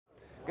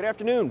Good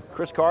afternoon,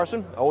 Chris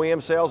Carson,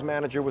 OEM Sales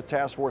Manager with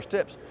Task Force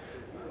Tips.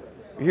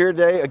 We're here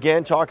today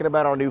again talking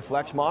about our new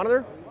Flex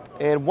monitor,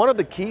 and one of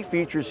the key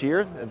features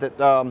here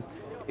that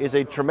is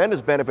a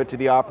tremendous benefit to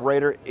the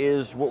operator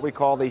is what we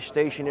call the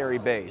stationary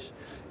base.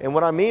 And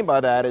what I mean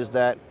by that is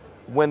that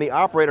when the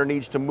operator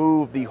needs to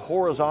move the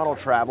horizontal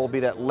travel, be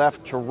that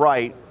left to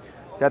right,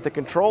 that the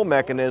control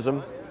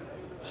mechanism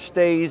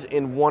stays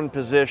in one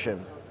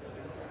position.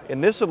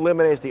 And this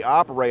eliminates the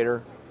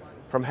operator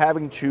from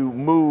having to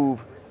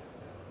move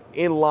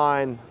in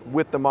line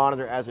with the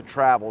monitor as it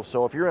travels.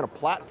 So if you're in a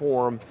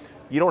platform,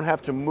 you don't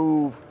have to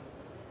move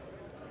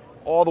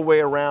all the way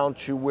around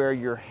to where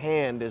your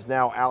hand is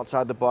now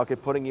outside the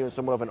bucket, putting you in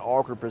somewhat of an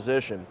awkward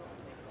position.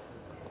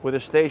 With a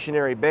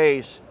stationary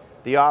base,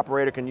 the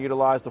operator can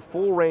utilize the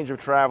full range of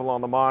travel on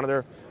the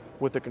monitor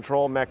with the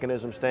control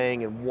mechanism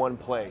staying in one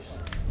place.